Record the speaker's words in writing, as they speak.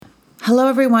Hello,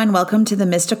 everyone. Welcome to the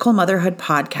Mystical Motherhood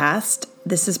Podcast.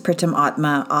 This is Pritam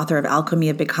Atma, author of Alchemy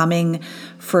of Becoming,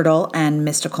 Fertile, and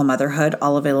Mystical Motherhood,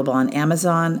 all available on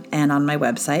Amazon and on my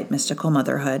website, Mystical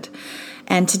Motherhood.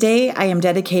 And today I am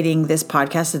dedicating this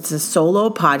podcast. It's a solo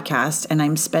podcast, and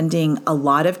I'm spending a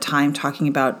lot of time talking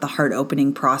about the heart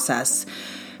opening process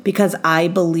because I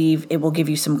believe it will give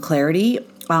you some clarity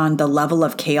on the level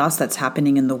of chaos that's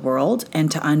happening in the world and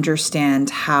to understand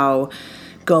how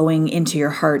going into your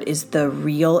heart is the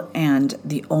real and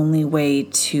the only way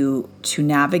to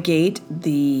navigate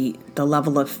the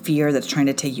level of fear that's trying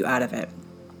to take you out of it.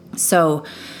 So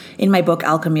in my book,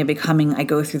 Alchemy of Becoming, I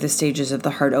go through the stages of the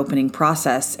heart opening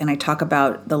process, and I talk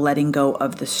about the letting go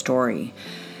of the story.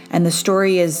 And the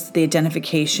story is the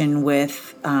identification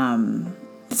with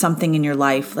something in your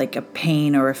life, like a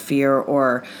pain or a fear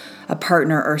or a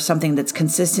partner or something that's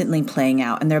consistently playing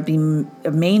out. And there'll be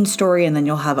a main story, and then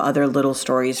you'll have other little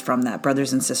stories from that,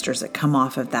 brothers and sisters that come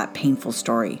off of that painful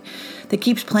story that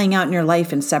keeps playing out in your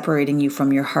life and separating you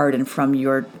from your heart and from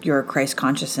your Christ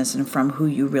consciousness and from who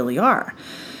you really are.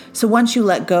 So once you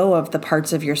let go of the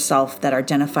parts of yourself that are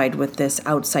identified with this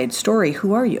outside story,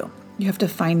 who are you? You have to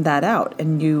find that out,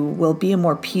 and you will be a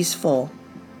more peaceful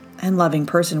and loving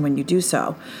person when you do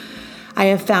so. I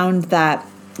have found that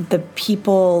the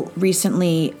people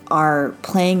recently are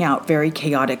playing out very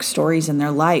chaotic stories in their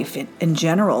life in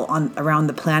general around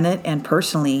the planet and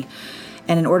personally.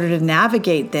 And in order to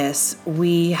navigate this,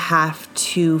 we have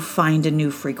to find a new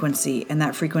frequency, and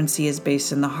that frequency is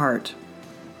based in the heart.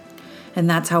 And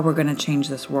that's how we're going to change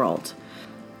this world.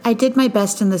 I did my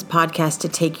best in this podcast to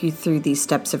take you through these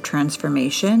steps of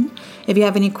transformation. If you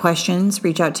have any questions,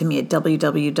 reach out to me at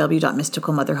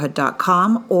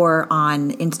www.mysticalmotherhood.com or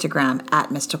on Instagram at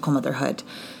mysticalmotherhood.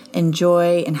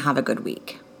 Enjoy and have a good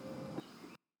week.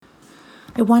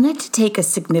 I wanted to take a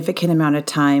significant amount of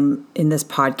time in this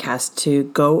podcast to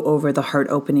go over the heart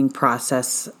opening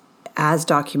process as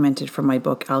documented from my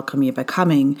book, Alchemy of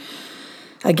Becoming.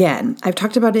 Again, I've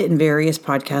talked about it in various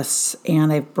podcasts,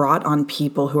 and I've brought on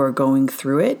people who are going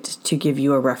through it to give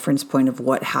you a reference point of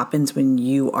what happens when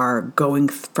you are going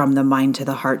from the mind to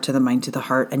the heart to the mind to the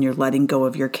heart, and you're letting go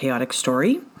of your chaotic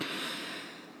story.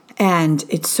 And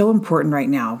it's so important right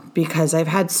now because I've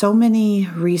had so many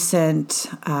recent,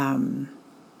 women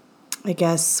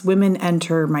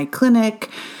enter my clinic,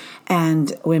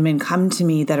 and women come to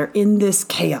me that are in this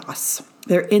chaos.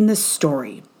 They're in this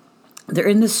story. They're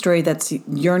in this story that's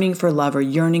yearning for love or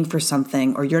yearning for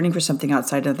something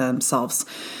outside of themselves.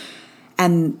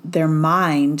 And their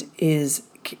mind is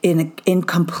in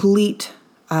complete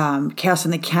chaos,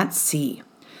 and they can't see.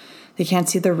 They can't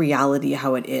see the reality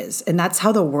how it is. And that's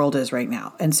how the world is right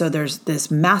now. And so there's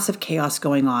this massive chaos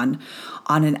going on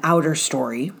an outer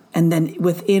story. And then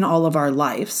within all of our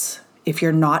lives, if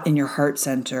you're not in your heart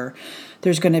center,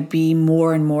 there's going to be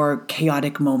more and more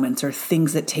chaotic moments or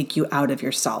things that take you out of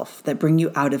yourself, that bring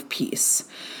you out of peace.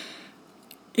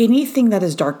 Anything that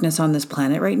is darkness on this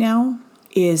planet right now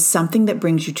is something that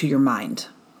brings you to your mind.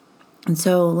 And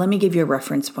so let me give you a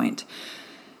reference point.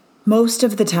 Most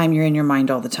of the time you're in your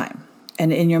mind all the time.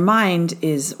 And in your mind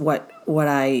is what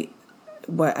I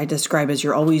describe as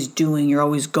you're always doing, you're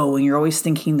always going, you're always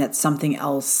thinking that something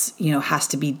else, has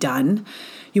to be done.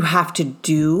 You have to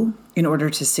do in order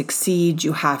to succeed.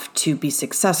 You have to be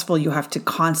successful. You have to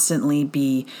constantly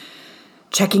be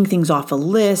checking things off a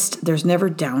list. There's never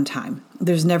downtime.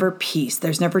 There's never peace.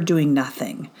 There's never doing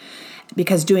nothing,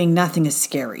 because doing nothing is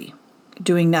scary.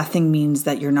 Doing nothing means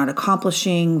that you're not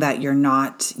accomplishing, that you're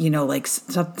not,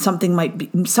 something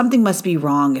must be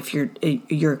wrong if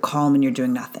you're calm and you're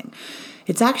doing nothing.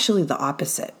 It's actually the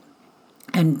opposite.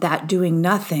 And that doing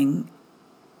nothing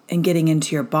and getting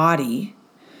into your body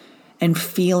and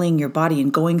feeling your body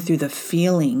and going through the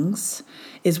feelings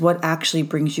is what actually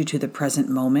brings you to the present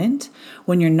moment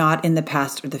when you're not in the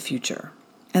past or the future.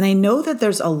 And I know that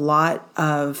there's a lot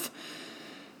of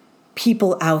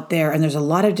people out there, and there's a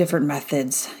lot of different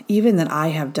methods, even that I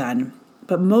have done.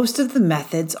 But most of the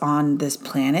methods on this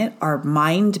planet are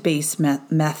mind-based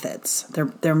methods.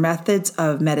 They're methods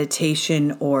of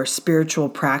meditation or spiritual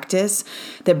practice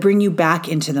that bring you back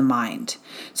into the mind.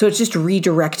 So it's just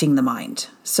redirecting the mind.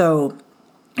 So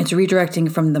it's redirecting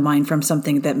from the mind from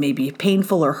something that may be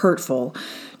painful or hurtful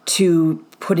to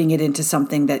putting it into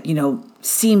something that,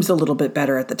 seems a little bit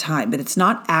better at the time. But it's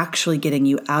not actually getting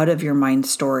you out of your mind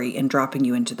story and dropping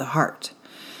you into the heart.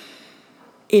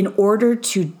 In order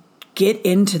to get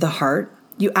into the heart,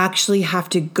 You actually have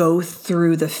to go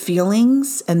through the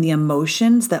feelings and the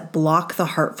emotions that block the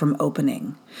heart from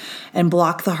opening and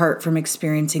block the heart from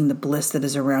experiencing the bliss that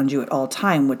is around you at all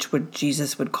time, which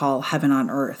Jesus would call heaven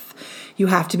on earth. You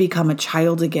have to become a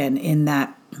child again in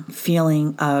that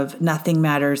feeling of nothing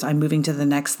matters. I'm moving to the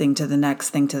next thing, to the next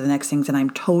thing, to the next things, and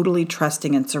I'm totally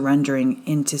trusting and surrendering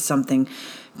into something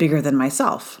bigger than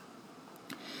myself.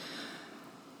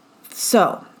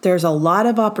 So there's a lot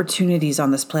of opportunities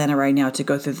on this planet right now to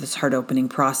go through this heart opening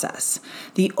process.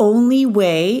 The only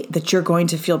way that you're going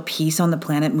to feel peace on the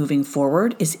planet moving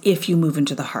forward is if you move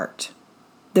into the heart.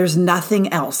 There's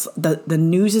nothing else. The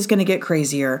news is going to get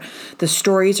crazier. The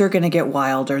stories are going to get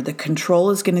wilder. The control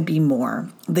is going to be more.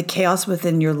 The chaos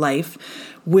within your life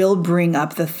will bring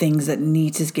up the things that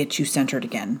need to get you centered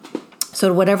again.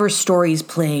 So whatever story is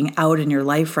playing out in your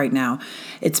life right now,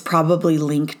 it's probably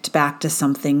linked back to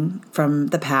something from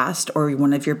the past or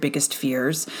one of your biggest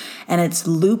fears. And it's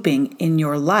looping in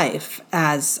your life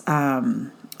as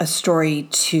a story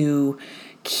to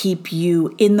keep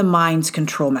you in the mind's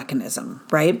control mechanism,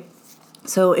 right?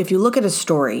 So if you look at a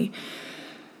story,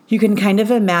 you can kind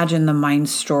of imagine the mind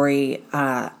story.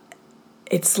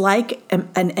 It's like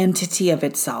an entity of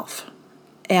itself.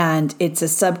 And it's a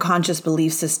subconscious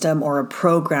belief system or a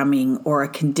programming or a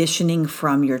conditioning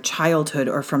from your childhood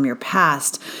or from your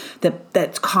past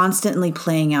that's constantly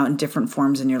playing out in different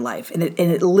forms in your life. And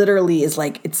it literally is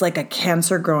it's like a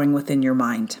cancer growing within your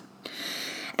mind.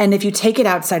 And if you take it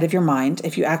outside of your mind,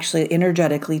 if you actually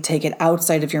energetically take it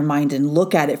outside of your mind and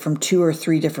look at it from 2 or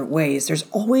 3 different ways, there's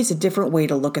always a different way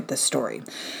to look at this story.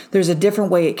 There's a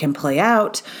different way it can play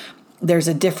out. There's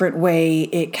a different way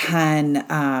it can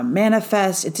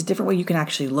manifest. It's a different way you can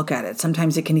actually look at it.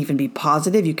 Sometimes it can even be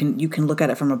positive. You can look at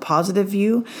it from a positive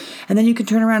view, and then you can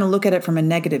turn around and look at it from a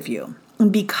negative view.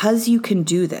 And because you can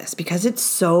do this, because it's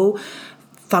so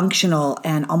functional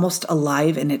and almost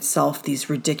alive in itself, these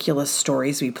ridiculous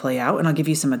stories we play out, and I'll give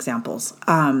you some examples.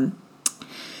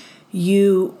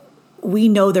 We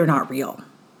know they're not real.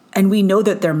 And we know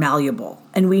that they're malleable,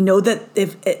 and we know that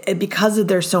because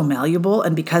they're so malleable,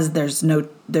 and because there's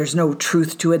no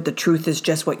truth to it, the truth is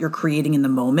just what you're creating in the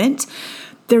moment.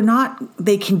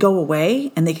 They can go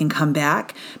away and they can come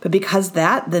back, but because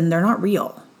then they're not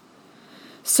real.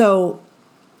 So,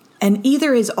 and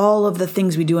either is all of the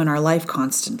things we do in our life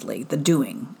constantly, the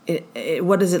doing.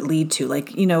 What does it lead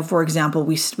to? For example,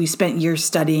 we spent years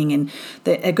studying, and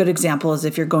a good example is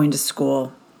if you're going to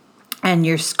school and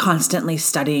you're constantly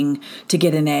studying to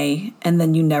get an A, and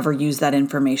then you never use that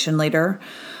information later.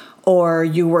 Or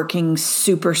you're working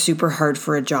super, super hard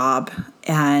for a job,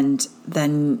 and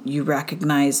then you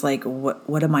recognize,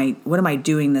 what am I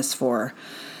doing this for?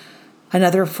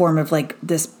 Another form of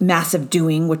this massive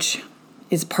doing, which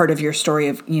is part of your story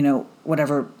of,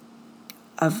 whatever,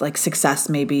 of success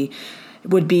maybe,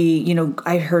 would be,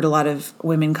 I heard a lot of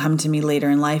women come to me later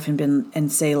in life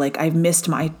and say, I've missed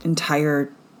my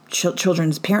entire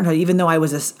children's parenthood, even though I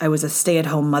was a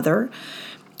stay-at-home mother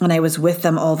and I was with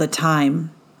them all the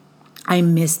time. I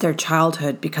missed their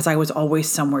childhood because I was always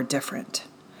somewhere different.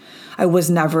 I was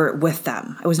never with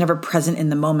them. I was never present in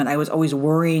the moment. I was always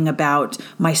worrying about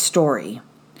my story.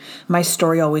 My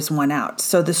story always won out.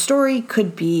 So the story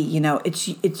could be,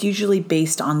 it's usually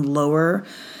based on lower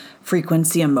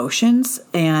frequency emotions,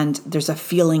 and there's a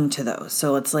feeling to those.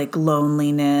 So it's like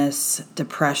loneliness,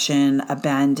 depression,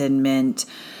 abandonment,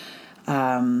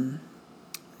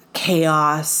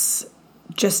 chaos,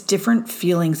 just different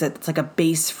feelings. That's like a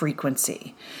base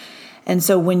frequency. And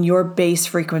so when your base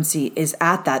frequency is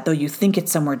at that, though you think it's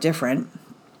somewhere different,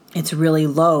 it's really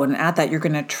low. And at that, you're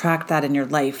going to attract that in your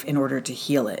life in order to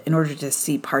heal it, in order to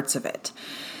see parts of it.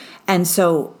 And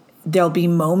so there'll be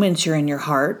moments you're in your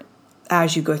heart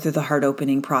as you go through the heart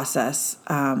opening process.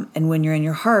 And when you're in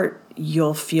your heart,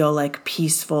 you'll feel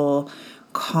peaceful,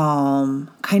 calm,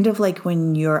 kind of like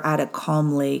when you're at a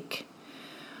calm lake,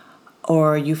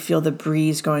 or you feel the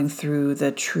breeze going through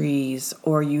the trees,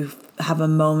 or you have a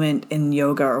moment in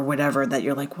yoga or whatever that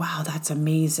you're wow, that's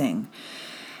amazing.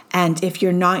 And if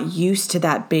you're not used to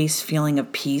that base feeling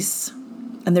of peace,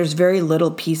 and there's very little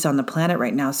peace on the planet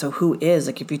right now, so who is?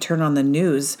 If you turn on the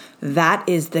news, that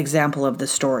is the example of the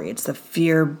story. It's the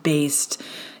fear-based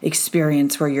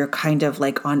experience where you're kind of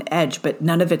on edge, but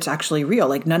none of it's actually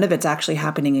real. None of it's actually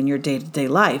happening in your day-to-day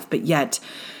life, but yet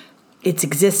it's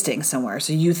existing somewhere.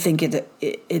 So you think it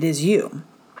is you.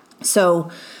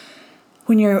 So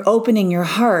when you're opening your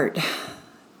heart,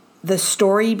 the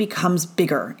story becomes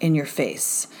bigger in your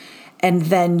face. And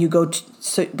then you go to,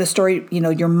 so the story,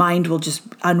 your mind will just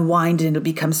unwind and it'll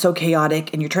become so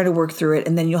chaotic, and you're trying to work through it.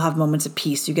 And then you'll have moments of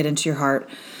peace. You get into your heart,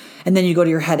 and then you go to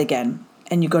your head again.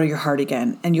 and you go to your heart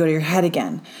again, and you go to your head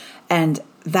again. And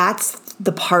that's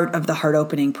the part of the heart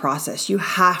opening process. You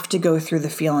have to go through the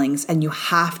feelings, and you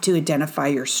have to identify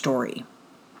your story.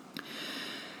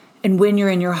 And when you're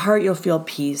in your heart, you'll feel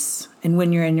peace. And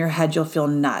when you're in your head, you'll feel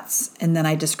nuts. And then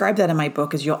I describe that in my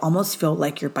book as you'll almost feel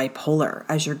like you're bipolar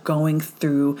as you're going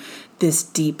through this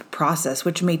deep process,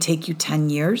 which may take you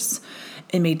 10 years.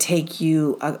 It may take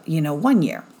you, 1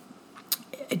 year.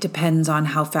 It depends on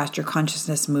how fast your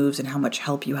consciousness moves and how much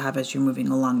help you have as you're moving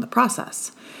along the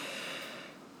process.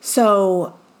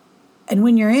 So, and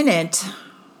when you're in it,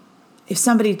 if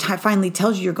somebody finally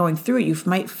tells you you're going through it, you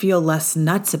might feel less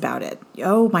nuts about it.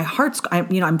 Oh, my heart's,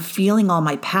 I'm feeling all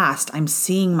my past. I'm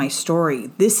seeing my story.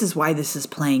 This is why this is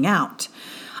playing out.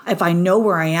 If I know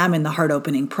where I am in the heart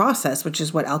opening process, which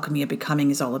is what Alchemy of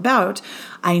Becoming is all about,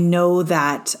 I know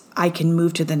that I can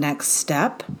move to the next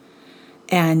step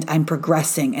and I'm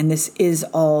progressing. And this is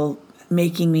all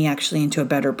making me actually into a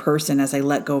better person as I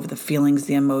let go of the feelings,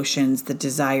 the emotions, the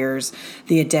desires,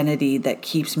 the identity that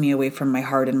keeps me away from my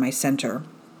heart and my center,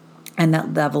 and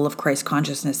that level of Christ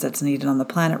consciousness that's needed on the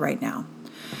planet right now.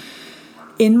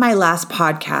 In my last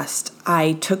podcast,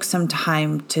 I took some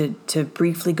time to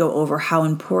briefly go over how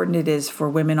important it is for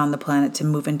women on the planet to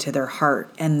move into their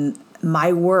heart. And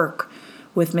my work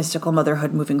with Mystical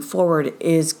Motherhood moving forward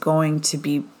is going to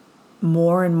be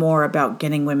more and more about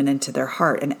getting women into their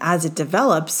heart. And as it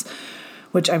develops,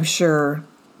 which I'm sure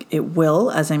it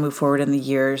will as I move forward in the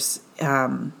years,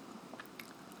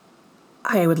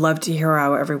 I would love to hear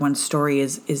how everyone's story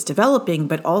is developing,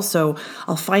 but also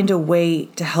I'll find a way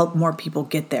to help more people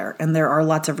get there. And there are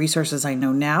lots of resources I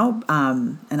know now,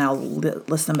 and I'll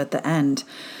list them at the end.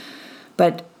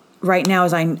 But right now,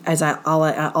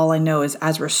 all I know is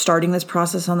as we're starting this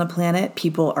process on the planet,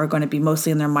 people are going to be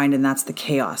mostly in their mind, and that's the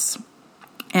chaos.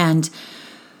 And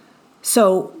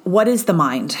so what is the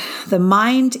mind? The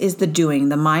mind is the doing.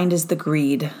 The mind is the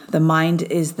greed. The mind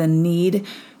is the need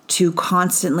to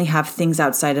constantly have things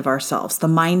outside of ourselves. The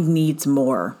mind needs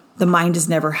more. The mind is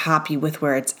never happy with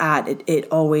where it's at. It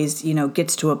always,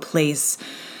 gets to a place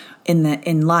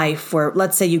in life where,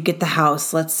 let's say you get the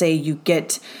house, let's say you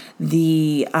get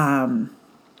the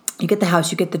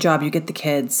house, you get the job, you get the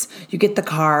kids, you get the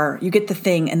car, you get the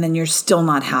thing, and then you're still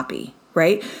not happy,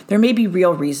 right? There may be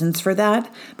real reasons for that,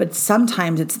 but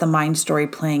sometimes it's the mind story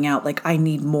playing out like I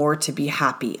need more to be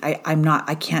happy.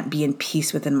 I can't be in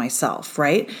peace within myself,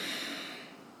 right?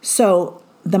 So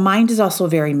the mind is also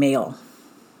very male.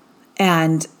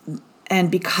 And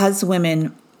because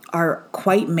women are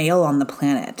quite male on the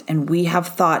planet, and we have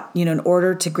thought, in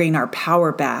order to gain our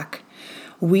power back,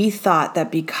 we thought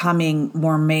that becoming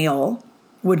more male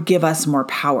would give us more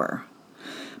power.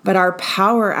 But our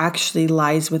power actually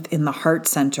lies within the heart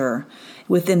center,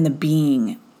 within the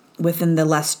being, within the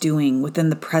less doing,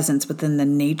 within the presence, within the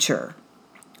nature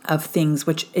of things,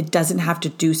 which it doesn't have to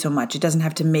do so much. It doesn't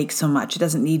have to make so much. It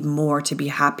doesn't need more to be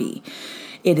happy.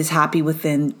 It is happy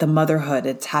within the motherhood.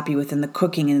 It's happy within the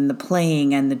cooking and the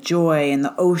playing and the joy and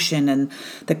the ocean and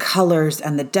the colors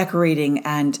and the decorating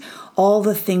and all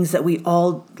the things that we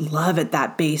all love at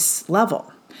that base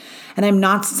level. And I'm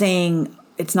not saying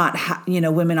it's not,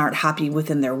 women aren't happy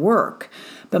within their work,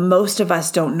 but most of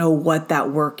us don't know what that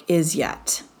work is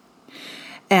yet.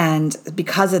 And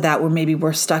because of that,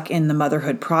 we're stuck in the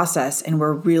motherhood process, and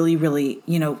we're really, really,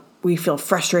 we feel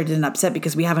frustrated and upset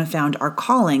because we haven't found our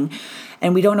calling,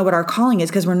 and we don't know what our calling is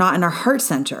because we're not in our heart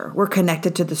center. We're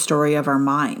connected to the story of our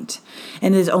mind.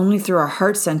 And it is only through our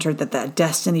heart center that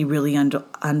destiny really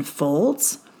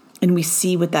unfolds. And we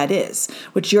see what that is,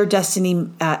 which your destiny,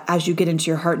 as you get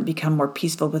into your heart and become more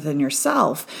peaceful within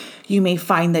yourself, you may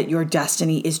find that your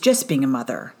destiny is just being a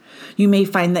mother. You may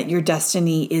find that your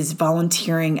destiny is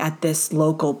volunteering at this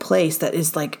local place that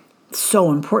is like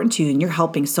so important to you, and you're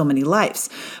helping so many lives.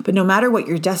 But no matter what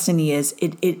your destiny is,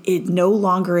 it no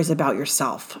longer is about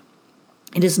yourself.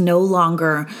 It is no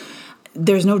longer,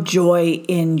 there's no joy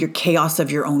in your chaos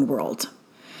of your own world.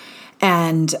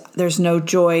 And there's no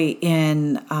joy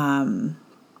in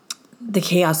the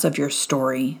chaos of your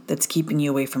story that's keeping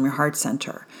you away from your heart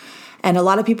center. And a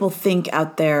lot of people think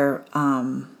out there,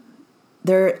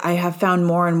 I have found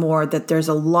more and more that there's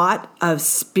a lot of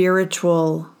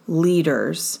spiritual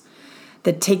leaders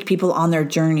that take people on their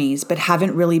journeys, but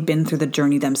haven't really been through the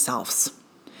journey themselves.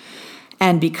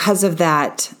 And because of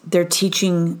that, they're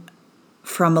teaching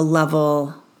from a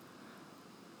level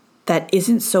that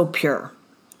isn't so pure.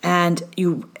 And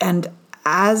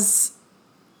as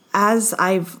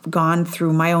I've gone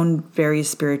through my own various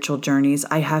spiritual journeys,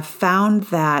 I have found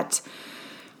that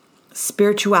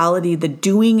spirituality, the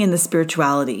doing in the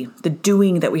spirituality, the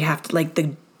doing that we have to, like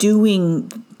the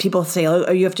people say,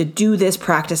 oh, you have to do this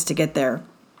practice to get there.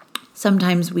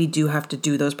 Sometimes we do have to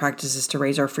do those practices to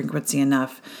raise our frequency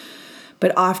enough.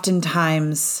 But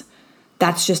oftentimes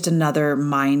that's just another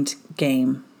mind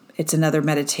game. It's another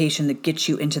meditation that gets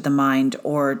you into the mind,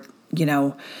 or,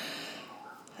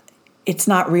 it's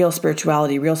not real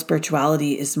spirituality. Real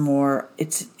spirituality is more,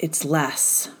 it's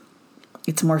less.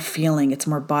 It's more feeling, it's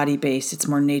more body-based, it's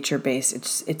more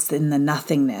nature-based, it's in the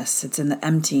nothingness, it's in the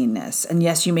emptiness. And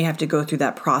yes, you may have to go through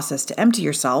that process to empty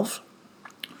yourself,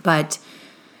 but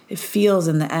it feels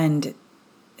in the end,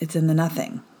 it's in the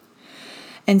nothing.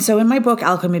 And so in my book,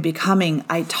 Alchemy Becoming,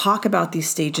 I talk about these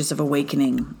stages of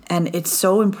awakening. And it's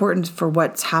so important for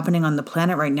what's happening on the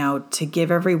planet right now to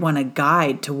give everyone a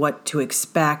guide to what to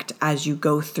expect as you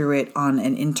go through it on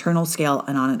an internal scale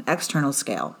and on an external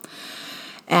scale.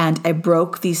 And I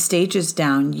broke these stages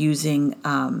down using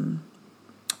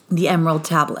the Emerald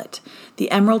Tablet. The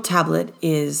Emerald Tablet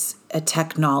is a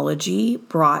technology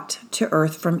brought to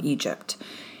Earth from Egypt.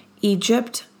 The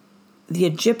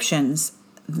Egyptians,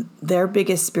 one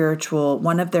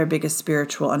of their biggest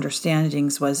spiritual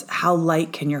understandings was, how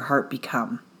light can your heart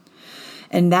become?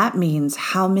 And that means,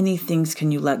 how many things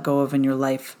can you let go of in your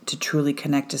life to truly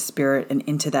connect to spirit and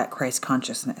into that Christ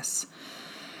consciousness?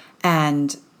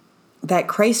 And that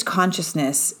Christ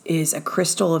consciousness is a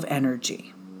crystal of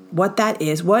energy. What that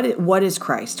is, what is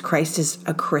Christ? Christ is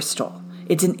a crystal.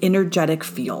 It's an energetic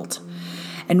field.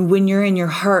 And when you're in your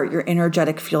heart, your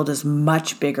energetic field is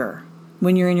much bigger.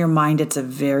 When you're in your mind, it's a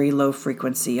very low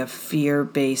frequency of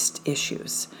fear-based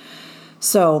issues.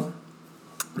 So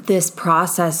this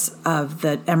process of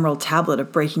the Emerald Tablet,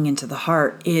 of breaking into the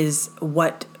heart, is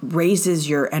what raises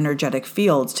your energetic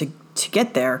fields to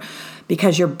get there,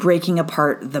 because you're breaking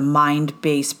apart the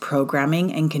mind-based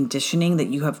programming and conditioning that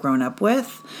you have grown up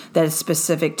with, that is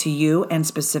specific to you and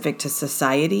specific to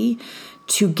society,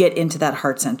 to get into that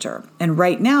heart center. And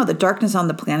right now, the darkness on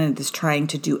the planet is trying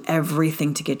to do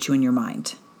everything to get you in your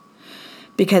mind.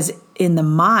 Because in the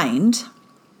mind,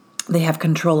 they have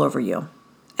control over you.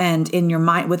 And in your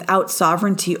mind, without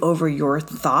sovereignty over your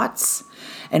thoughts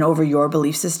and over your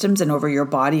belief systems and over your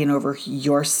body and over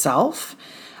yourself,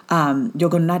 you'll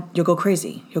go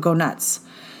crazy. You'll go nuts.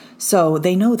 So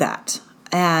they know that.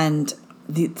 And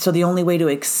so the only way to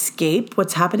escape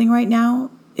what's happening right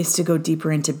now is to go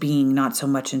deeper into being, not so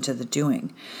much into the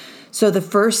doing. So the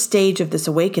first stage of this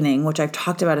awakening, which I've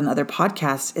talked about in other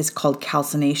podcasts, is called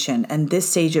calcination. And this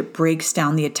stage, it breaks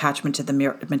down the attachment to the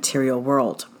material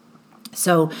world.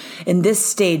 So in this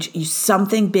stage,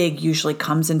 something big usually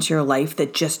comes into your life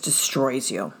that just destroys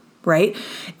you, right?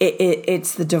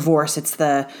 It's the divorce.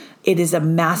 It is a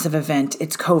massive event.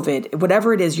 It's COVID.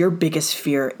 Whatever it is, your biggest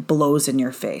fear blows in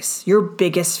your face. Your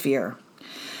biggest fear.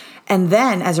 And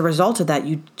then as a result of that,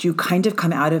 you kind of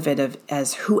come out of it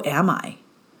as, who am I?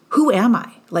 Who am I?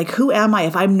 Like, who am I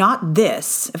if I'm not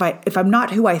this? If I'm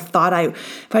not who I thought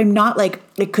if I'm not, like,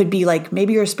 it could be like,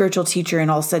 maybe you're a spiritual teacher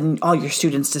and all of a sudden all your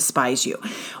students despise you.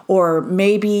 Or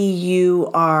maybe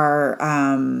you are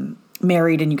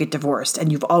married and you get divorced and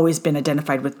you've always been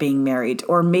identified with being married.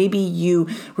 Or maybe you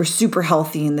were super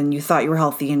healthy and then you thought you were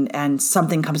healthy and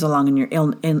something comes along in your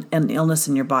illness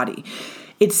in your body.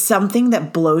 It's something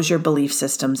that blows your belief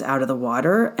systems out of the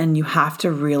water, and you have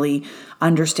to really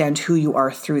understand who you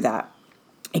are through that.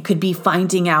 It could be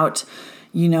finding out,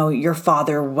 your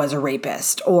father was a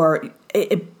rapist, or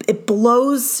it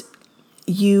blows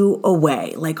you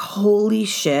away. Like, holy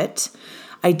shit,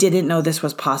 I didn't know this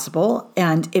was possible.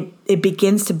 And it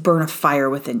begins to burn a fire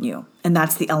within you. And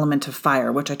that's the element of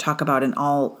fire, which I talk about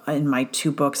in my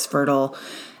 2 books, Fertile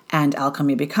and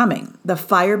Alchemy Becoming. The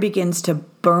fire begins to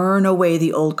burn away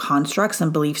the old constructs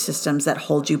and belief systems that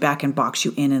hold you back and box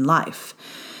you in life.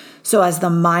 So as the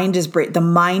mind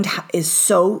is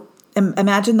so,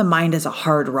 imagine the mind as a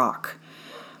hard rock.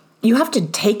 You have to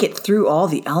take it through all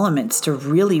the elements to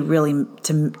really, really,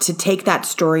 to take that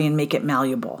story and make it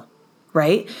malleable,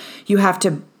 right? You have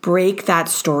to break that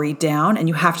story down, and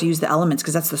you have to use the elements,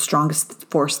 because that's the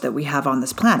strongest force that we have on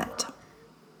this planet.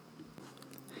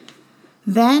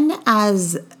 Then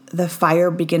as the fire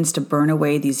begins to burn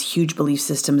away these huge belief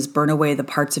systems, burn away the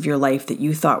parts of your life that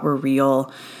you thought were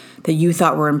real, that you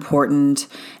thought were important,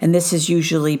 and this is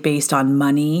usually based on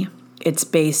money. It's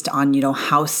based on,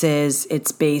 houses.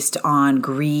 It's based on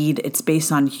greed. It's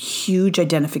based on huge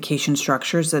identification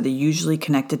structures that are usually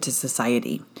connected to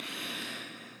society.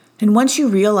 And once you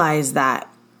realize that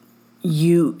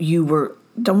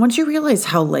once you realize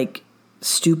how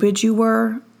stupid you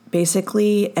were,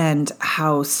 basically, and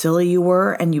how silly you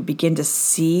were, and you begin to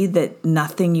see that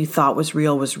nothing you thought was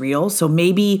real was real. So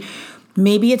maybe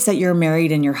it's that you're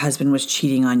married and your husband was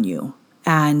cheating on you,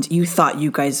 and you thought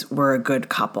you guys were a good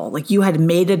couple. Like you had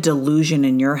made a delusion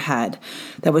in your head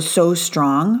that was so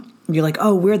strong. You're like,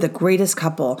 oh, we're the greatest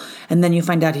couple. And then you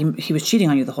find out he was cheating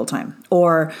on you the whole time.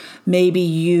 Or maybe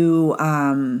you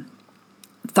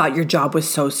thought your job was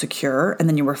so secure and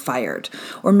then you were fired.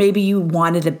 Or maybe you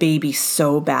wanted a baby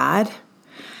so bad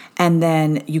and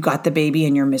then you got the baby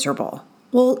and you're miserable.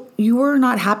 Well, you were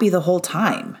not happy the whole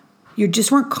time. You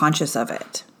just weren't conscious of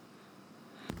it.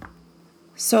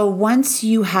 So once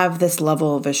you have this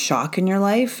level of a shock in your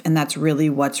life, and that's really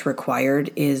what's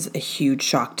required, is a huge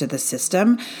shock to the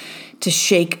system to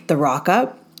shake the rock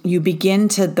up,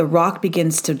 the rock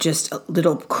begins to just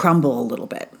crumble a little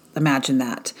bit. Imagine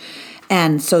that.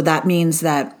 And so that means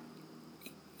that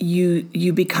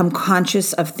you become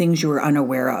conscious of things you were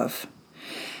unaware of.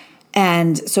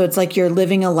 And so it's like you're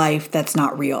living a life that's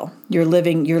not real. You're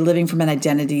living from an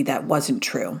identity that wasn't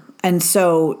true. And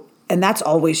that's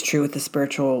always true with the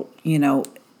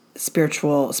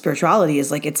spirituality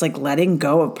is like, it's like letting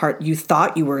go of part. You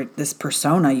thought you were this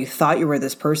persona, you thought you were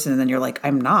this person, and then you're like,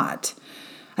 I'm not.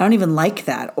 I don't even like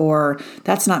that, or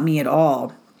that's not me at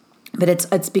all. But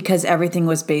it's because everything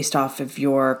was based off of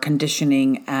your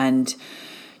conditioning and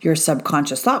your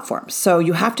subconscious thought forms. So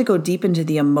you have to go deep into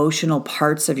the emotional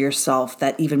parts of yourself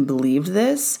that even believed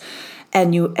this.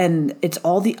 And it's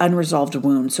all the unresolved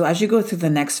wounds. So as you go through the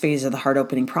next phase of the heart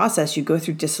opening process, you go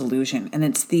through disillusion, and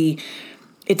it's the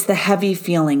heavy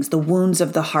feelings, the wounds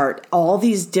of the heart, all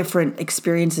these different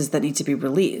experiences that need to be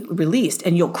released,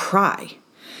 and you'll cry.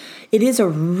 It is a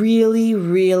really,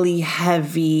 really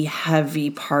heavy, heavy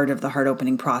part of the heart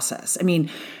opening process. I mean,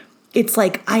 it's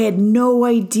like, I had no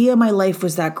idea my life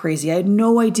was that crazy. I had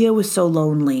no idea it was so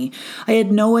lonely. I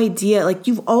had no idea, like,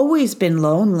 you've always been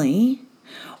lonely.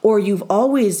 Or you've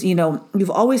always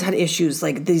had issues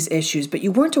like these issues, but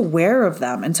you weren't aware of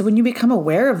them. And so when you become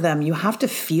aware of them, you have to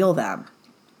feel them.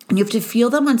 And you have to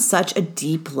feel them on such a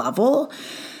deep level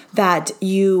that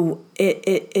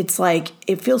it's like,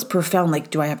 it feels profound.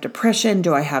 Like, do I have depression?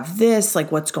 Do I have this?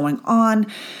 Like, what's going on?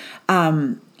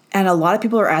 And a lot of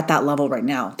people are at that level right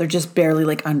now. They're just barely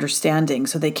like understanding.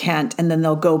 So they can't. And then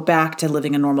they'll go back to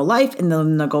living a normal life. And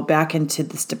then they'll go back into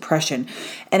this depression.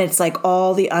 And it's like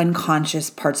all the unconscious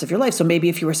parts of your life. So maybe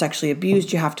if you were sexually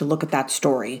abused, you have to look at that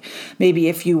story. Maybe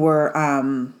if you were,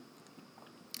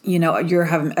 you're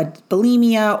having a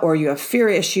bulimia or you have fear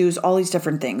issues, all these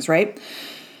different things, right?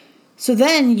 So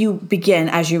then you begin,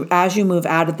 as you move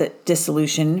out of the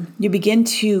dissolution, you begin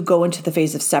to go into the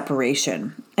phase of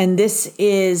separation. And this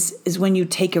is when you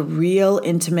take a real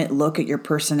intimate look at your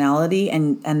personality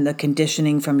and the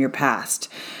conditioning from your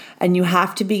past. And you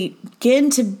have to begin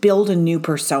to build a new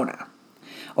persona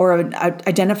or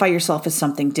identify yourself as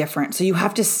something different. So you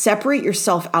have to separate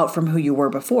yourself out from who you were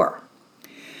before.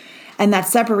 And that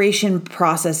separation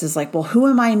process is like, well, who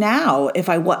am I now if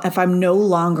I'm no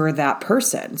longer that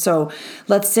person? So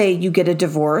let's say you get a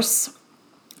divorce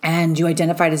and you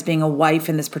identified as being a wife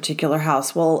in this particular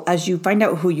house. Well, as you find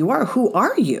out who you are, who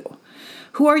are you?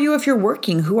 Who are you if you're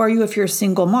working? Who are you if you're a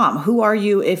single mom? Who are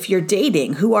you if you're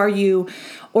dating? Who are you?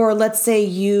 Or let's say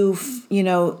you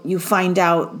find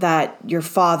out that your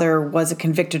father was a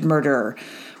convicted murderer.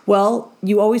 Well,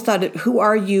 you always thought, who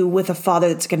are you with a father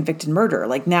that's a convicted murderer?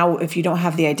 Like now, if you don't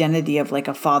have the identity of like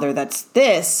a father that's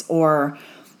this, or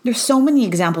there's so many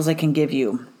examples I can give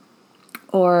you.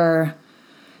 Or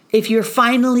if you're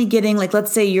finally getting, like,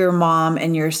 let's say you're a mom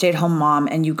and you're a stay-at-home mom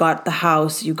and you got the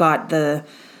house, you got the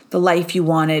life you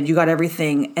wanted, you got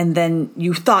everything, and then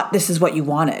you thought this is what you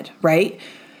wanted, right?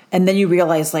 And then you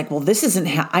realize like, well, this isn't,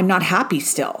 I'm not happy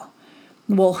still.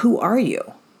 Well, who are you?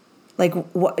 Like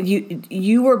what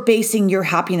you were basing your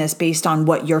happiness based on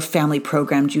what your family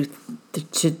programmed you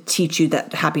to teach you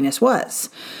that happiness was.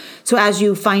 So as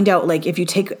you find out, like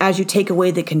as you take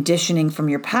away the conditioning from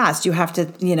your past, you have to,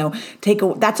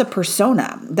 that's a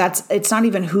persona. It's not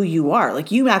even who you are.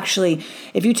 Like you actually,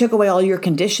 if you took away all your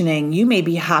conditioning, you may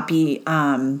be happy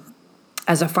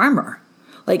as a farmer.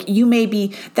 Like you may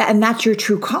be that, and that's your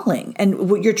true calling. And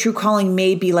what your true calling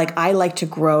may be like, I like to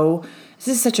grow. This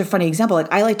is such a funny example.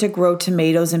 Like I like to grow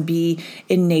tomatoes and be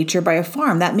in nature by a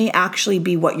farm. That may actually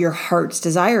be what your heart's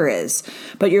desire is,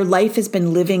 but your life has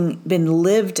been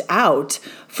lived out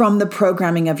from the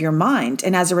programming of your mind.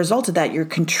 And as a result of that, you're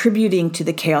contributing to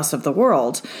the chaos of the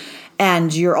world.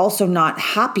 And you're also not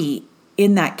happy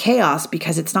in that chaos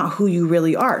because it's not who you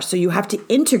really are. So you have to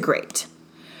integrate.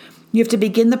 You have to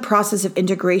begin the process of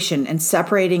integration and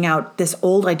separating out this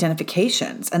old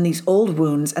identifications and these old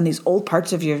wounds and these old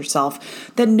parts of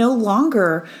yourself that no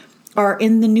longer are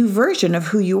in the new version of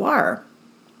who you are.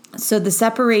 So the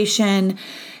separation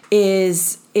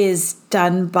is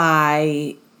done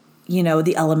by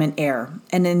the element air.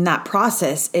 And in that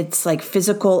process, it's like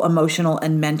physical, emotional,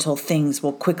 and mental things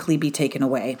will quickly be taken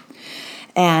away.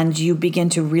 And you begin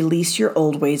to release your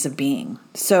old ways of being.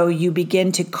 So you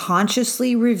begin to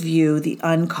consciously review the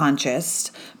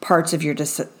unconscious parts of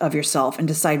yourself and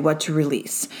decide what to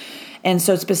release. And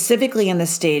so specifically in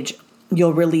this stage,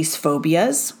 you'll release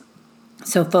phobias.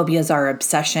 So phobias are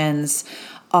obsessions,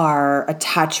 are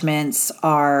attachments,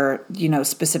 are,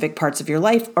 specific parts of your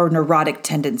life, or neurotic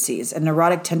tendencies. And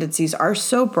neurotic tendencies are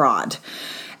so broad.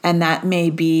 And that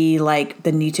may be like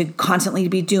the need to constantly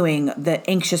be doing, the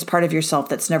anxious part of yourself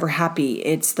that's never happy.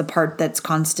 It's the part that's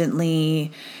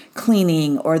constantly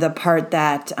cleaning, or the part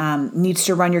that needs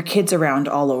to run your kids around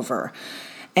all over.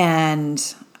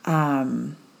 And I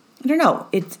don't know,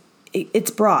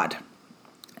 it's broad.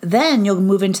 Then you'll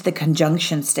move into the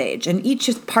conjunction stage. And each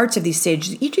parts of these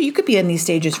stages, you could be in these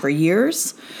stages for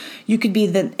years. You could be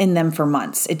in them for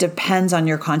months. It depends on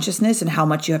your consciousness and how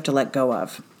much you have to let go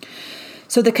of.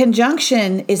 So the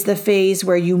conjunction is the phase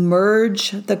where you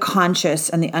merge the conscious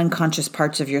and the unconscious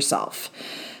parts of yourself.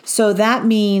 So that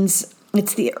means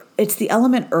it's the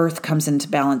element earth comes into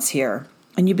balance here,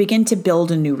 and you begin to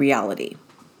build a new reality.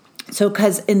 So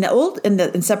because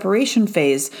in separation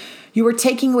phase, you were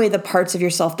taking away the parts of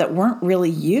yourself that weren't really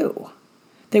you.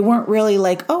 They weren't really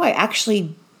like, oh, I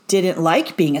actually didn't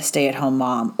like being a stay-at-home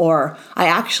mom, or I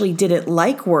actually didn't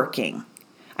like working.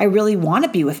 I really want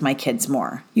to be with my kids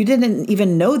more. You didn't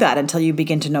even know that until you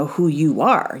begin to know who you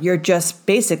are. You're just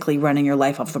basically running your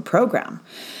life off a program.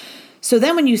 So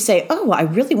then when you say, oh, I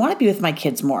really want to be with my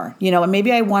kids more, and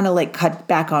maybe I want to cut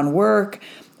back on work,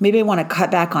 maybe I want to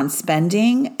cut back on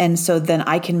spending. And so then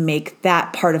I can make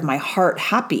that part of my heart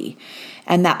happy.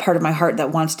 And that part of my heart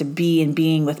that wants to be in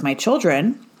being with my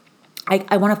children,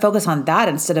 I want to focus on that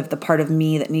instead of the part of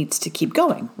me that needs to keep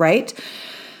going, right?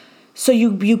 So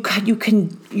you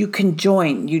can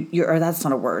join, or that's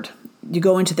not a word. You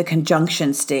go into the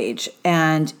conjunction stage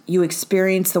and you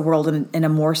experience the world in a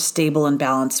more stable and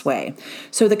balanced way.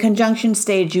 So the conjunction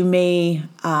stage, you may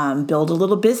build a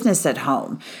little business at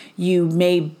home.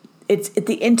 It's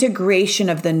the integration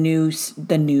of the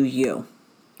new you.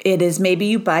 It is maybe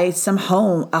you buy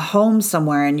a home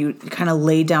somewhere and you kind of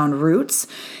lay down roots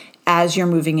as you're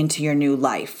moving into your new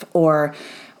life, or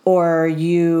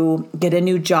you get a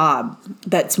new job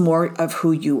that's more of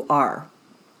who you are.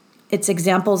 It's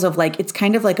examples of it's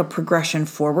kind of like a progression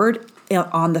forward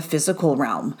on the physical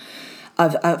realm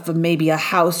of maybe a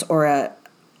house or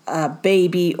a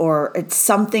baby, or it's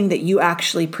something that you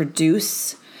actually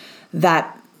produce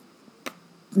that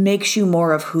makes you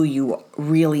more of who you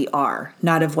really are,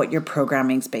 not of what your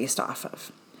programming's based off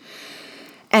of.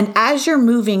 And as you're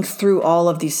moving through all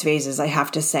of these phases, I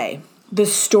have to say, the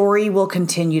story will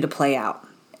continue to play out.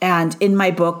 And in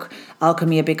my book,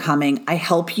 Alchemy of Becoming, I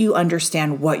help you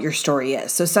understand what your story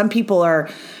is. So some people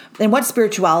and what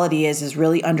spirituality is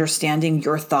really understanding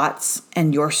your thoughts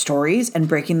and your stories and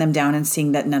breaking them down and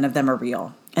seeing that none of them are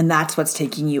real. And that's what's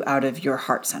taking you out of your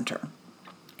heart center.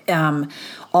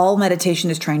 All meditation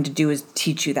is trying to do is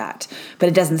teach you that, but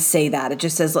it doesn't say that. It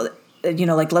just says,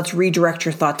 let's redirect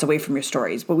your thoughts away from your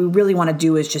stories. What we really want to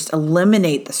do is just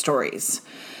eliminate the stories.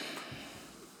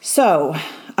 So,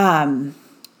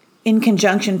 in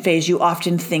conjunction phase, you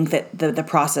often think that the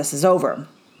process is over.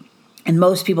 And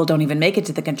most people don't even make it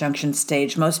to the conjunction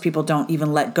stage. Most people don't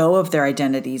even let go of their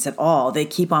identities at all. They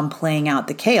keep on playing out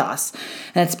the chaos.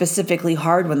 And it's specifically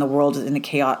hard when the world is in a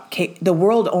chaos. The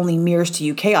world only mirrors to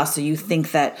you chaos. So you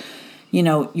think that,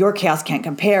 your chaos can't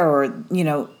compare, or,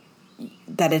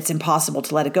 that it's impossible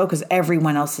to let it go because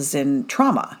everyone else is in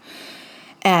trauma.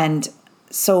 And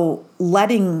so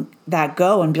letting that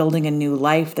go and building a new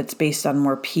life that's based on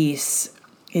more peace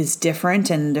is different,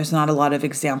 and there's not a lot of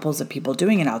examples of people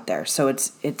doing it out there. So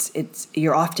it's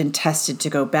you're often tested to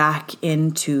go back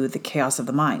into the chaos of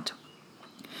the mind.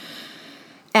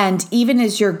 And even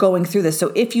as you're going through this,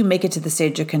 so if you make it to the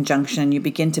stage of conjunction, you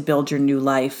begin to build your new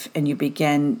life, and you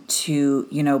begin to,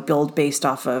 build based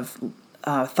off of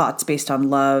thoughts based on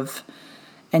love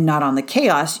and not on the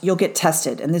chaos, you'll get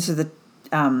tested. And this is the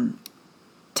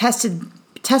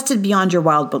tested beyond your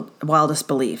wildest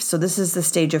beliefs. So this is the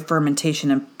stage of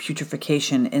fermentation and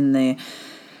putrefaction in the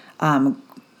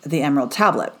Emerald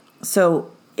Tablet.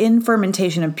 So in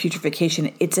fermentation and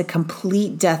putrefaction, it's a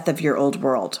complete death of your old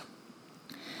world.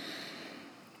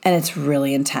 And it's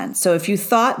really intense. So if you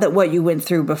thought that what you went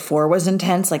through before was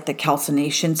intense, like the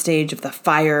calcination stage of the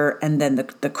fire, and then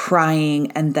the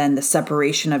crying, and then the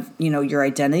separation of, your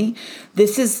identity,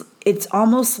 it's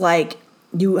almost like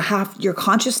you have your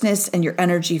consciousness and your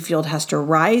energy field has to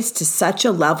rise to such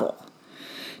a level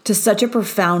to such a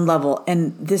profound level.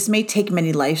 And this may take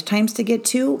many lifetimes to get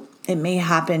to. It may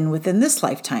happen within this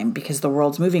lifetime because the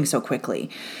world's moving so quickly.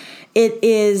 It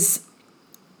is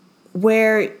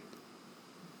where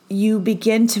you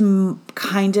begin to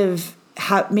kind of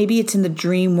have, maybe it's in the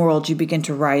dream world you begin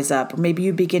to rise up, or maybe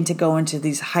you begin to go into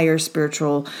these higher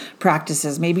spiritual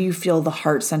practices. Maybe you feel the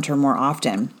heart center more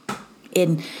often.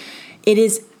 And it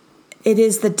is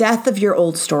the death of your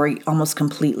old story almost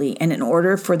completely. And in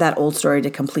order for that old story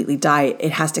to completely die,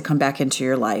 it has to come back into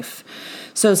your life.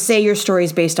 So say your story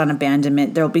is based on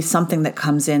abandonment, there'll be something that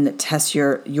comes in that tests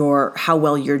your how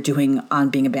well you're doing on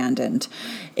being abandoned.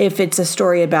 If it's a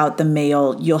story about the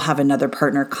male, you'll have another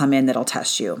partner come in that'll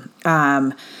test you.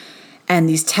 And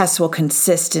these tests will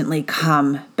consistently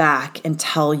come back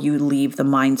until you leave the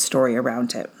mind story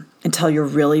around it, until you're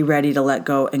really ready to let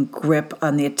go and grip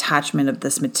on the attachment of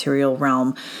this material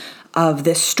realm of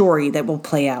this story that will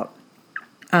play out.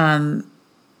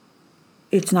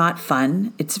 It's not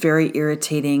fun. It's very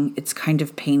irritating. It's kind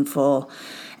of painful.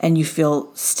 And you feel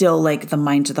still like the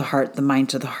mind to the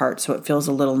heart. So it feels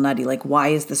a little nutty. Like, why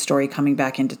is the story coming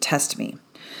back in to test me?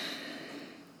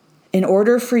 In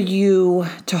order for you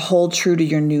to hold true to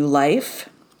your new life,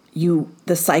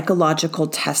 the psychological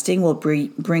testing will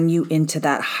bring you into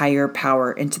that higher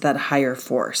power, into that higher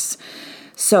force.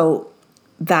 So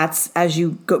that's, as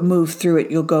you move through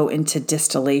it, you'll go into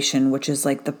distillation, which is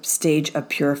like the stage of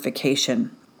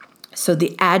purification. So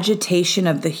the agitation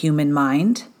of the human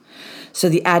mind, so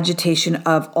the agitation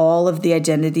of all of the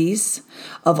identities,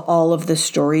 of all of the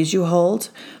stories you hold,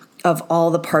 of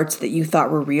all the parts that you thought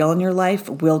were real in your life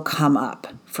will come up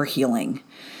for healing.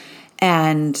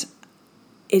 And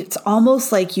it's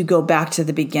almost like you go back to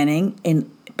the beginning,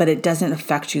 but it doesn't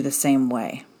affect you the same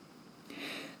way.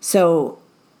 So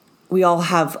we all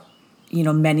have,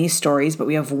 many stories, but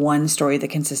we have one story that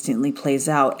consistently plays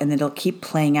out, and it'll keep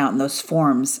playing out in those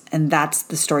forms. And that's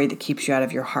the story that keeps you out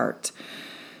of your heart.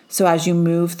 So as you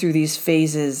move through these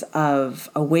phases of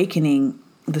awakening,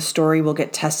 the story will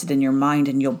get tested in your mind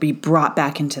and you'll be brought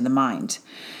back into the mind.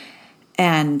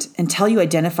 And until you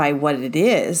identify what it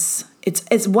is,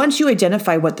 it's once you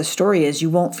identify what the story is, you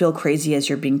won't feel crazy as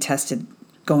you're being tested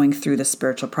going through the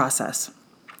spiritual process.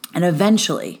 And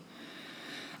eventually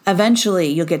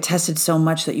you'll get tested so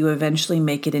much that you eventually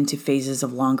make it into phases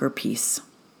of longer peace.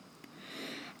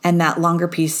 And that longer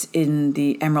peace in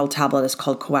the Emerald Tablet is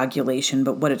called coagulation,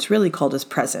 but what it's really called is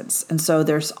presence. And so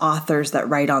there's authors that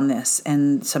write on this,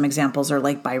 and some examples are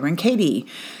like Byron Katie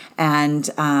and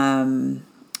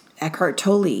Eckhart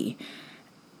Tolle,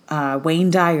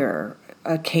 Wayne Dyer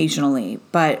occasionally,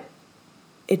 but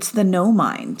it's the no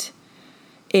mind.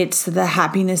 It's the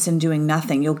happiness in doing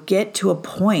nothing. You'll get to a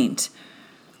point,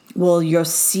 you'll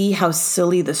see how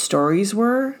silly the stories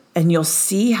were, and you'll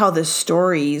see how the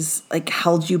stories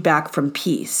held you back from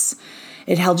peace.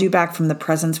 It held you back from the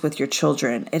presence with your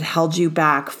children. It held you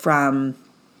back from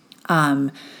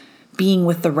being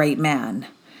with the right man.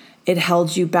 It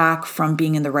held you back from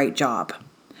being in the right job.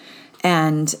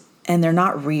 And they're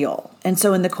not real. And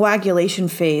so in the coagulation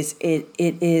phase,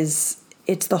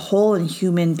 it's the whole in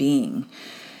human being.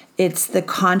 It's the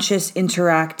conscious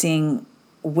interacting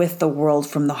with the world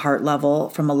from the heart level,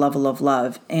 from a level of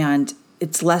love, and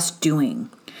it's less doing.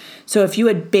 So if you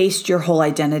had based your whole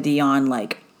identity on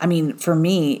for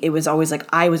me, it was always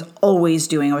I was always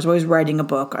doing, I was always writing a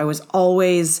book. I was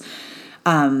always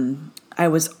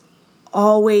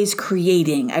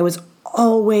creating. I was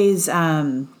always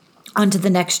onto the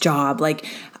next job,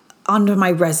 onto my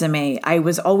resume. I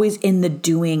was always in the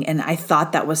doing, and I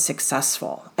thought that was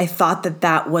successful. I thought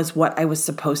that was what I was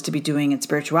supposed to be doing in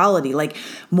spirituality,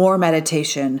 more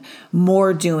meditation,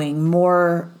 more doing,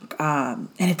 more, and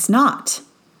it's not.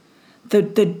 The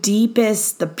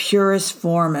deepest, the purest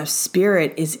form of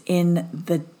spirit is in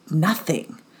the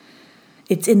nothing.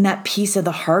 It's in that piece of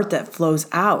the heart that flows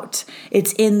out.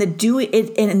 It's in the doing,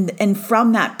 and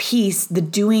from that piece, the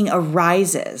doing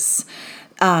arises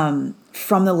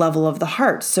from the level of the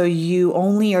heart. So you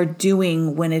only are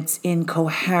doing when it's in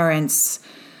coherence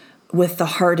with the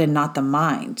heart and not the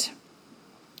mind.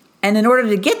 And in order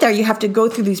to get there, you have to go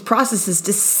through these processes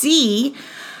to see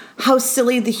how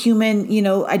silly the human,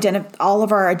 all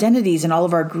of our identities and all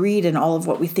of our greed and all of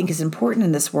what we think is important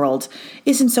in this world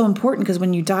isn't so important, because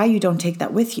when you die, you don't take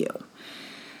that with you.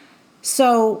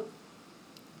 So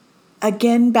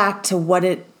again, back to what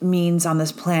it means on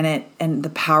this planet and the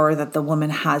power that the woman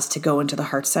has to go into the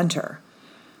heart center.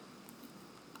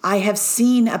 I have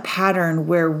seen a pattern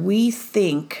where we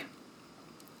think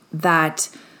that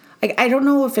I don't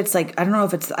know if it's like, I don't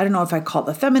know if I call it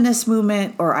the feminist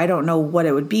movement, or I don't know what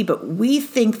it would be, but we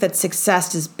think that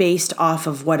success is based off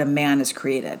of what a man has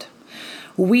created.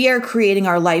 We are creating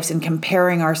our lives and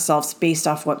comparing ourselves based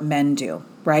off what men do,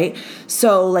 right?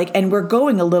 So like, and we're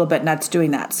going a little bit nuts doing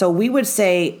that. So we would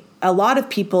say, a lot of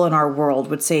people in our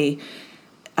world would say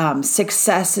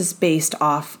success is based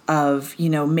off of,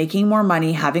 making more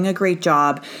money, having a great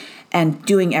job, and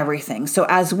doing everything. So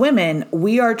as women,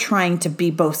 we are trying to be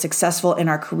both successful in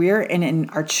our career and in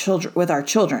our children, with our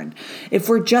children. If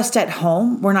we're just at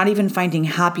home, we're not even finding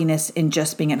happiness in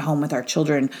just being at home with our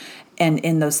children and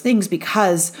in those things,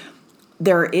 because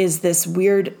there is this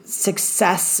weird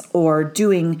success or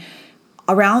doing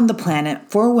around the planet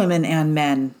for women and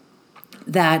men,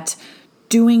 that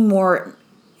doing more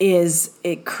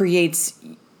it creates,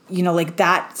 like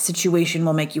that situation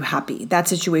will make you happy. That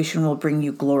situation will bring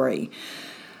you glory.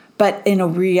 But in a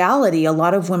reality, a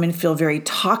lot of women feel very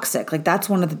toxic. Like that's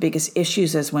one of the biggest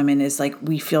issues as women, is like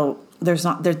we feel there's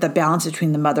the balance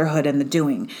between the motherhood and the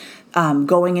doing.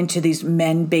 Going into these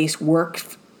men-based work,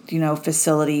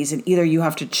 facilities, and either you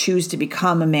have to choose to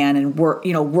become a man and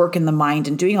work in the mind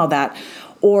and doing all that,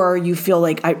 or you feel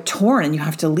like torn and you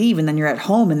have to leave, and then you're at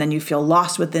home and then you feel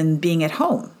lost within being at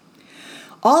home.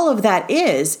 All of that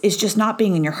is just not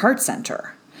being in your heart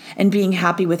center and being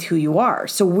happy with who you are.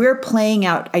 So we're playing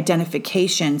out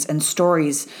identifications and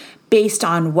stories based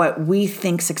on what we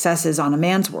think success is on a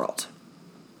man's world.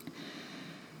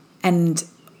 And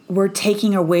we're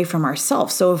taking away from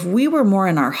ourselves. So if we were more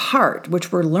in our heart,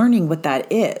 which we're learning what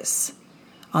that is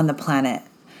on the planet,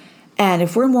 and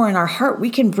if we're more in our heart, we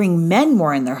can bring men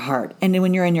more in their heart. And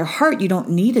when you're in your heart, you don't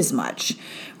need as much.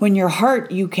 When your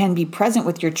heart, you can be present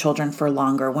with your children for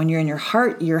longer. When you're in your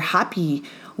heart, you're happy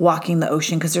walking the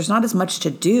ocean because there's not as much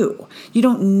to do. You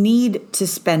don't need to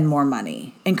spend more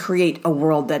money and create a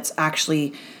world that's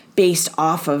actually based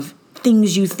off of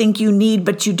things you think you need,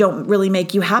 but you don't really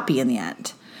make you happy in the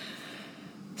end.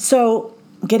 So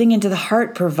getting into the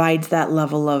heart provides that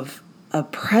level of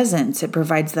presence. It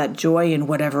provides that joy in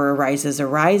whatever arises.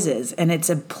 And it's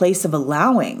a place of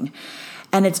allowing.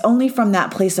 And it's only from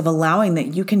that place of allowing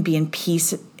that you can be in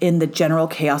peace in the general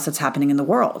chaos that's happening in the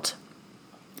world.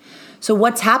 So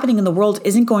what's happening in the world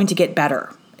isn't going to get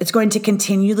better. It's going to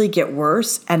continually get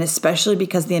worse. And especially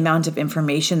because the amount of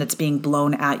information that's being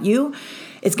blown at you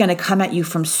is going to come at you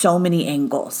from so many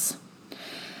angles.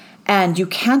 And you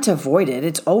can't avoid it.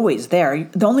 It's always there.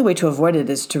 The only way to avoid it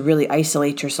is to really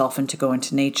isolate yourself and to go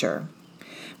into nature.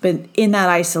 But in that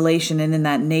isolation and in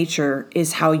that nature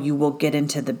is how you will get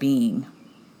into the being.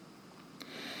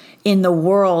 In the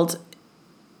world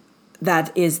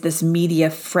that is this media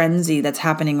frenzy that's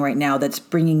happening right now, that's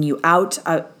bringing you out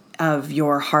of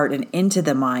your heart and into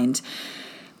the mind,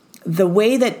 the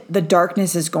way that the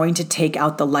darkness is going to take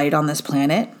out the light on this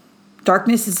planet,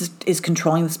 darkness is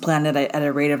controlling this planet at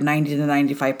a rate of 90 to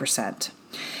 95%.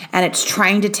 And it's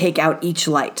trying to take out each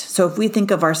light. So if we think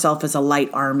of ourselves as a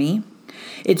light army,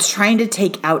 it's trying to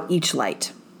take out each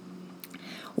light.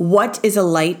 What is a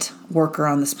light worker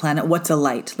on this planet? What's a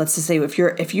light? Let's just say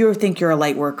if you think you're a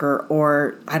light worker,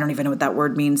 or I don't even know what that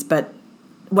word means, but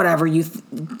whatever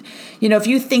if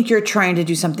you think you're trying to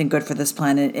do something good for this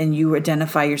planet and you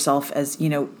identify yourself as,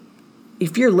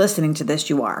 if you're listening to this,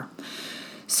 you are.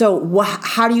 So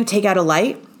how do you take out a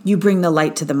light? You bring the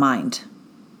light to the mind.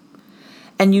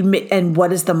 And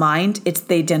what is the mind? It's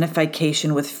the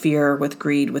identification with fear, with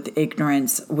greed, with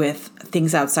ignorance, with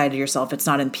things outside of yourself. It's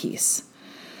not in peace.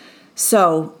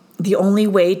 So the only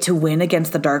way to win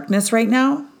against the darkness right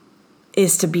now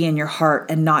is to be in your heart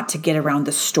and not to get around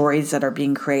the stories that are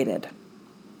being created.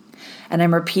 And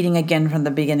I'm repeating again from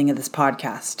the beginning of this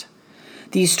podcast.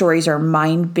 These stories are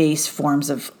mind-based forms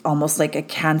of almost like a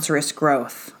cancerous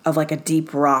growth of like a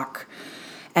deep rock.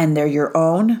 And they're your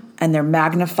own, and they're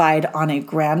magnified on a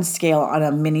grand scale, on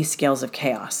a mini scales of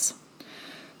chaos.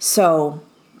 So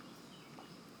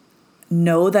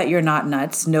know that you're not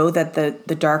nuts. Know that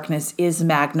the darkness is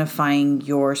magnifying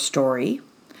your story.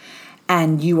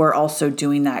 And you are also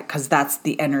doing that because that's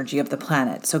the energy of the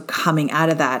planet. So coming out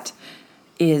of that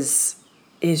is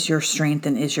your strength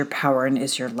and is your power and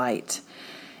is your light.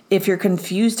 If you're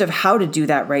confused of how to do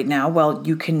that right now, well,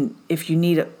 you can, if you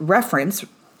need a reference,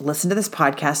 listen to this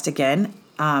podcast again,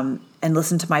 and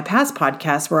listen to my past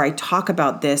podcasts where I talk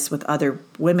about this with other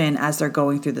women as they're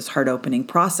going through this heart-opening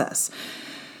process.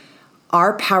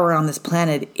 Our power on this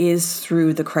planet is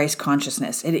through the Christ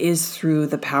consciousness. It is through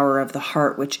the power of the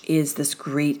heart, which is this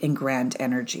great and grand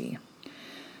energy.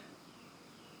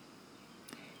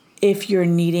 If you're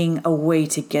needing a way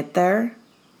to get there,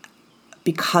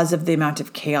 because of the amount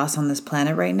of chaos on this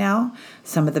planet right now,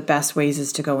 some of the best ways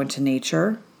is to go into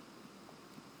nature.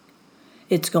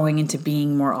 It's going into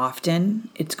being more often.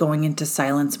 It's going into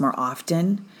silence more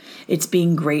often. It's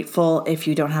being grateful if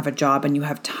you don't have a job and you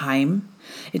have time.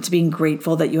 It's being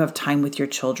grateful that you have time with your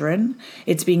children.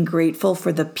 It's being grateful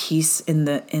for the peace in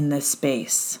the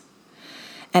space.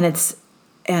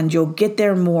 And you'll get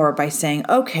there more by saying,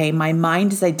 okay, my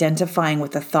mind is identifying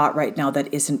with a thought right now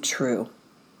that isn't true.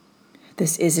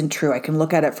 This isn't true. I can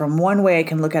look at it from one way. I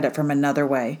can look at it from another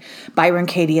way. Byron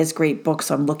Katie has great books.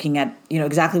 So I'm looking at,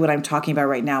 exactly what I'm talking about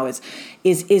right now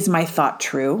is my thought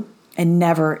true? And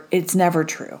it's never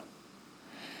true.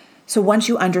 So once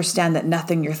you understand that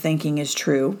nothing you're thinking is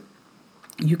true,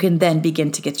 you can then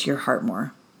begin to get to your heart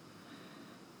more.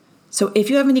 So if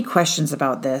you have any questions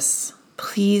about this,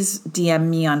 please DM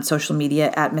me on social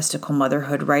media at Mystical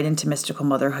Motherhood, right into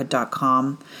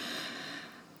mysticalmotherhood.com.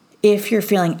 If you're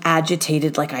feeling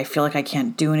agitated, like I feel like I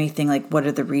can't do anything, like what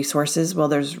are the resources? Well,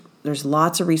 there's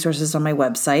lots of resources on my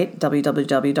website,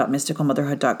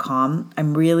 www.mysticalmotherhood.com.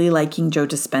 I'm really liking Joe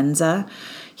Dispenza.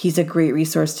 He's a great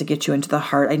resource to get you into the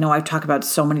heart. I know I've talked about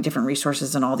so many different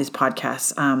resources in all these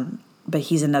podcasts, but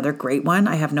he's another great one.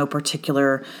 I have no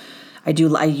particular. I do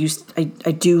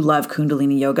love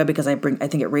Kundalini yoga because I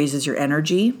think it raises your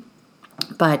energy,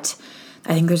 but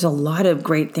I think there's a lot of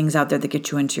great things out there that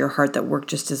get you into your heart that work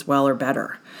just as well or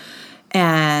better.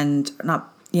 And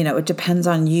it depends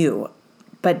on you.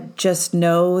 But just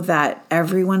know that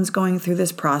everyone's going through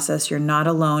this process. You're not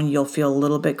alone. You'll feel a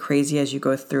little bit crazy as you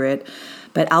go through it.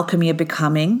 But Alchemy of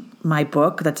Becoming, my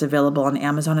book that's available on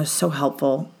Amazon, is so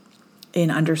helpful in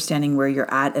understanding where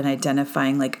you're at and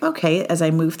identifying like, okay, as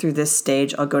I move through this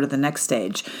stage, I'll go to the next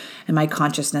stage and my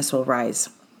consciousness will rise.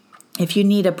 If you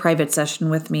need a private session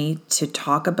with me to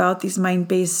talk about these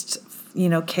mind-based,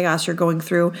 chaos you're going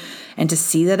through and to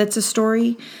see that it's a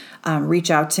story,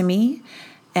 reach out to me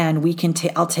and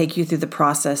I'll take you through the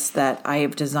process that I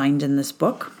have designed in this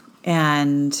book.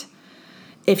 And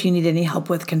if you need any help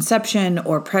with conception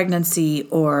or pregnancy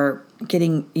or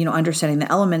getting, understanding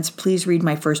the elements, please read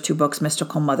my first 2 books,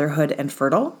 Mystical Motherhood and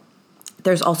Fertile.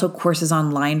 There's also courses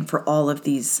online for all of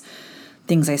these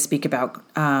things I speak about,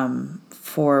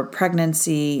 for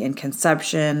pregnancy and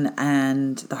conception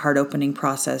and the heart opening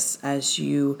process as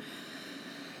you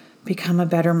become a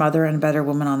better mother and a better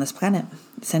woman on this planet,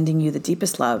 sending you the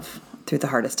deepest love through the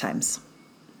hardest times.